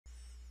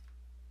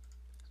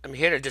I'm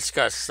here to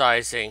discuss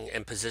sizing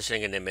and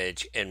positioning an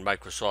image in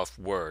Microsoft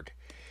Word.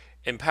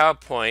 In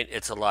PowerPoint,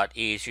 it's a lot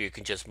easier. You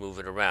can just move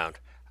it around.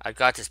 I've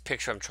got this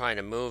picture, I'm trying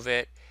to move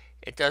it.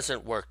 It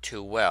doesn't work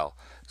too well.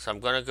 So I'm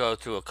going to go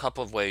through a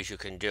couple of ways you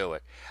can do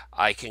it.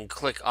 I can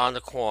click on the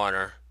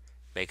corner,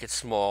 make it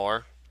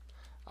smaller.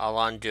 I'll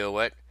undo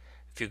it.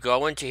 If you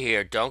go into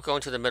here, don't go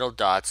into the middle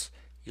dots.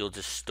 You'll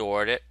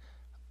distort it.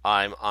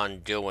 I'm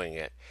undoing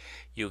it.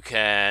 You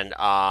can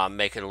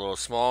make it a little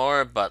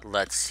smaller, but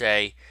let's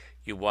say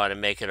you want to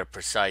make it a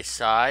precise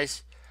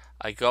size.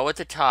 I go at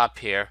the top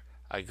here,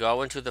 I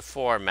go into the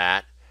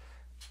format,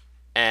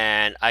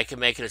 and I can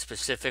make it a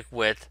specific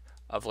width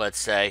of, let's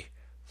say,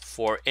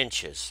 4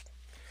 inches.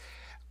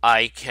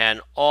 I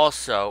can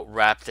also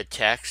wrap the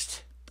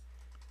text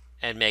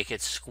and make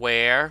it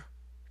square,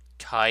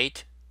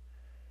 tight,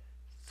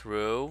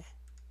 through.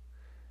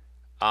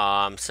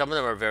 Some of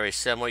them are very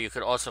similar. You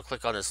could also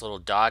click on this little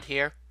dot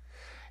here,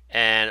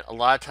 and a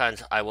lot of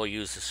times I will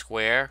use the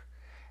square,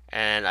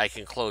 and I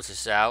can close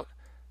this out.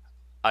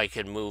 I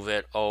can move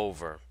it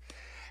over.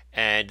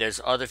 And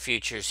there's other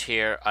features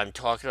here. I'm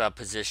talking about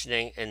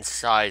positioning and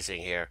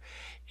sizing here.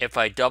 If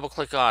I double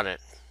click on it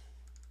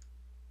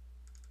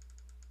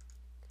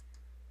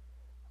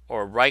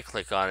or right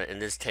click on it, in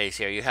this case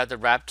here, you have the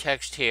wrap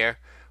text here,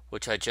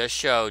 which I just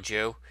showed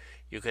you.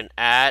 You can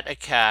add a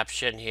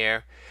caption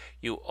here.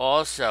 You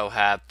also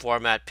have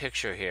format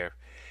picture here.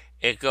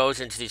 It goes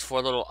into these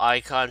 4 little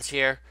icons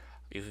here.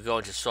 You can go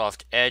into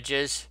soft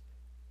edges,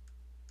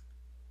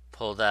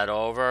 pull that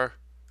over,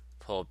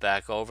 pull it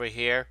back over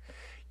here.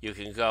 You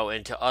can go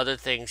into other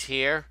things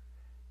here.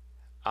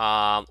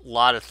 A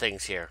lot of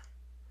things here.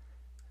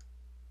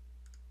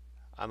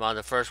 I'm on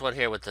the first one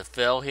here with the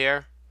fill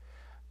here.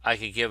 I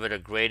could give it a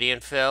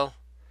gradient fill.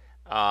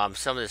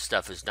 Some of this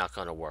stuff is not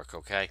going to work,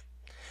 okay?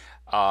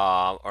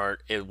 Or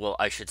it will,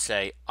 I should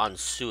say,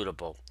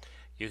 unsuitable.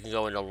 You can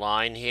go into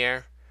line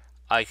here.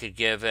 I could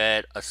give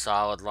it a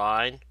solid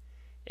line.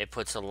 It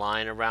puts a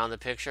line around the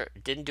picture.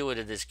 It didn't do it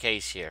in this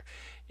case here.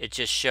 It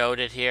just showed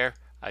it here.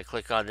 I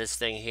click on this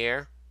thing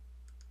here,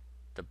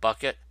 the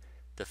bucket,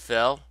 the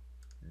fill.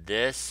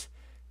 This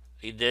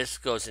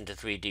goes into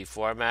 3D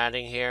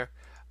formatting here.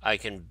 I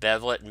can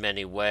bevel it in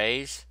many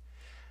ways.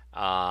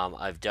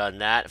 I've done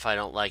that. If I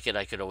don't like it,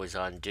 I could always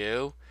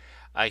undo.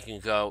 I can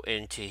go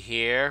into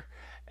here,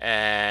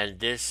 and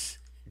this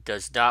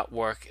does not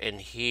work in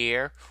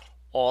here.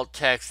 Alt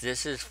text,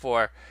 this is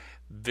for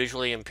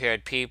visually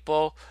impaired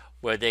people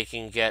where they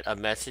can get a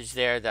message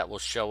there that will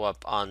show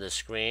up on the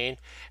screen,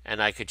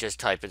 and I could just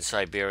type in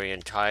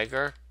Siberian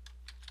tiger.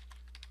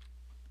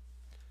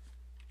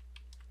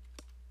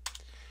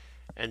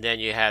 And then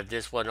you have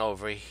this one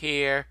over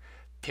here,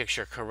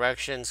 picture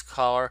corrections,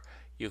 color.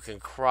 You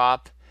can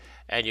crop,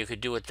 and you could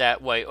do it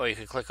that way, or you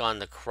could click on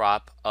the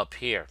crop up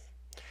here.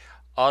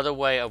 Other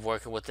way of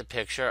working with the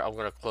picture, I'm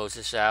going to close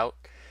this out.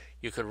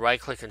 You could right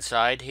click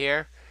inside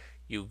here.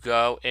 You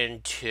go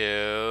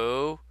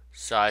into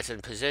size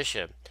and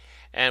position.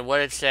 And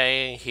what it's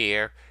saying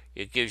here,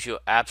 it gives you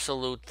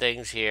absolute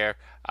things here.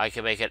 I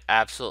can make it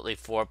absolutely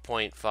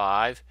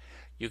 4.5.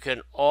 You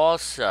can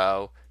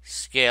also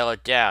scale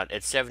it down.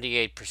 It's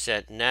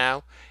 78%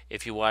 now.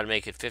 If you want to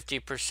make it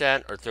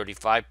 50% or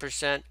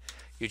 35%,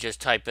 you just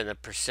type in the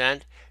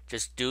percent.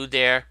 Just do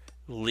there.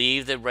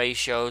 Leave the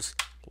ratios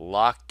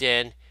locked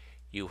in.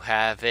 You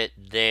have it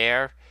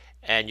there,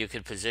 and you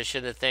can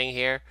position the thing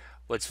here.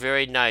 What's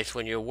very nice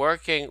when you're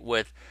working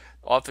with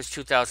Office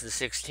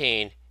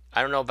 2016,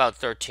 I don't know about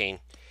 13,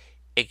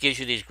 it gives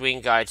you these green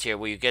guides here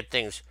where you get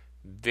things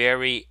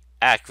very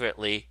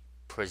accurately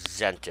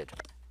presented.